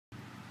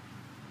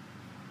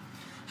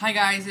Hi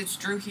guys, it's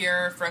Drew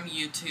here from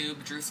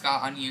YouTube, Drew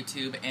Scott on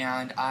YouTube,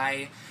 and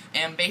I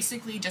am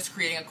basically just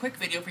creating a quick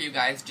video for you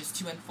guys just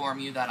to inform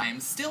you that I am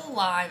still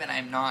alive and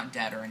I'm not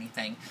dead or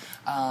anything.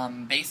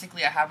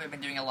 Basically, I haven't been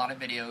doing a lot of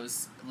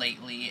videos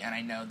lately, and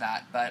I know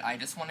that, but I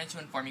just wanted to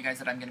inform you guys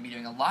that I'm going to be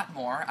doing a lot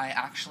more. I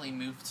actually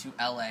moved to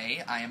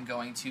LA. I am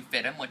going to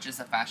FIDM, which is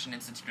the Fashion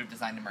Institute of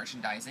Design and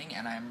Merchandising,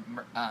 and I'm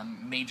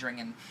majoring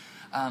in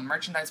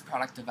merchandise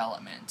product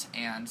development.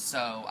 And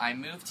so I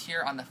moved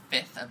here on the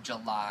 5th of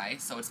July,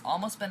 so it's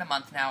almost been a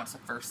month now. It's the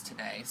 1st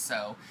today,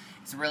 so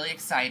it's really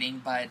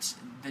exciting, but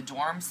the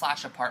dorm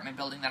slash apartment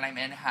building that I'm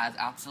in has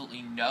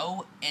absolutely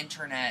no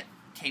internet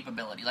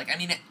capability. Like, I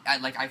mean,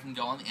 I can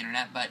go on the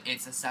internet, but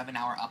it's a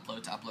 7-hour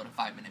upload to upload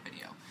a 5-minute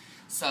video.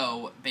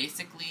 So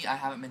basically, I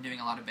haven't been doing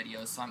a lot of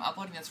videos, so I'm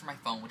uploading this from my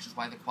phone, which is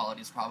why the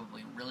quality is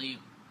probably really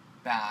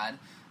bad.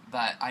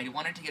 But I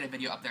wanted to get a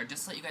video up there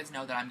just to let you guys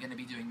know that I'm going to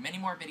be doing many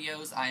more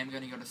videos. I am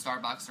going to go to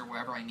Starbucks or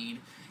wherever I need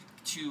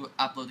to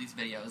upload these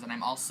videos. And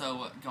I'm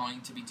also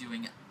going to be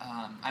doing,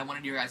 I want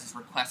to do your guys'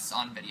 requests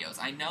on videos.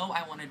 I know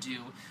I want to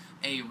do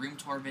a room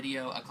tour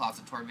video, a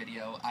closet tour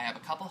video. I have a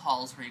couple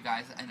hauls for you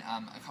guys and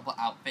a couple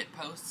outfit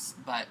posts,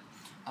 but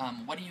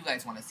what do you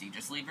guys want to see?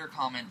 Just leave your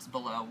comments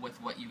below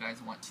with what you guys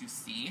want to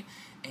see.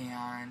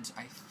 And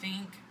I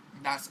think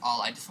that's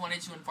all. I just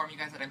wanted to inform you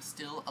guys that I'm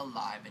still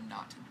alive and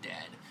not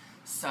dead.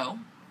 So,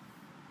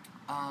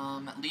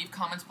 leave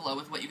comments below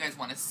with what you guys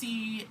want to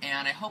see,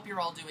 and I hope you're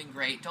all doing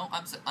great. Don't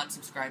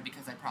unsubscribe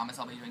because I promise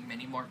I'll be doing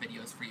many more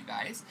videos for you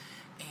guys.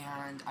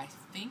 And I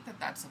think that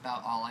that's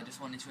about all. I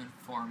just wanted to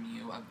inform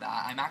you of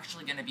that. I'm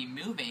actually going to be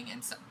moving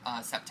in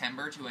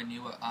September to a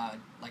new,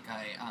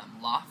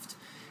 loft.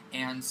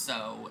 And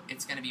so,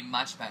 it's going to be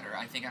much better.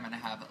 I think I'm going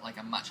to have, like,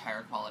 a much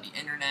higher quality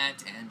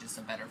internet and just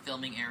a better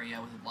filming area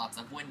with lots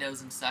of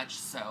windows and such.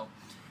 So,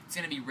 it's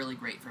going to be really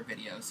great for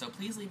videos. So,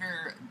 please leave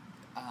your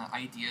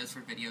ideas for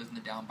videos in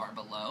the down bar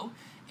below,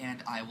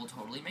 and I will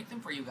totally make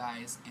them for you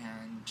guys.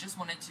 And just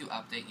wanted to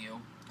update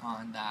you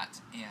on that,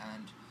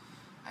 and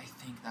I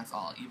think that's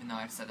all, even though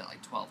I've said it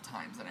like 12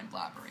 times that I'm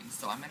blabbering.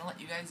 So I'm going to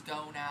let you guys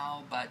go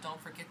now, but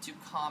don't forget to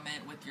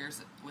comment with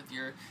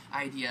your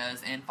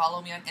ideas, and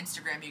follow me on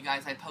Instagram, you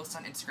guys. I post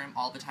on Instagram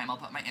all the time. I'll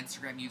put my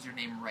Instagram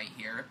username right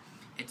here.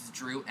 It's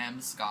Drew M.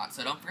 Scott.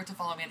 So don't forget to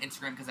follow me on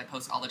Instagram because I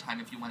post all the time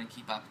if you want to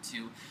keep up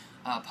to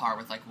par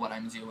with like what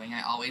I'm doing.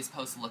 I always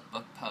post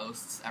lookbook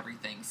posts,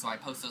 everything. So I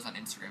post those on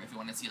Instagram if you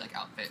want to see like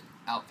outfit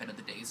of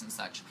the days and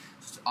such.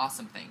 It's just an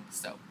awesome thing.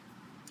 So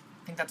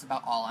I think that's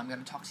about all. I'm going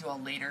to talk to you all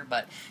later,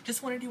 but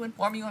just wanted to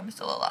inform you I'm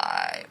still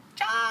alive.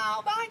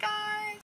 Ciao! Bye, guys!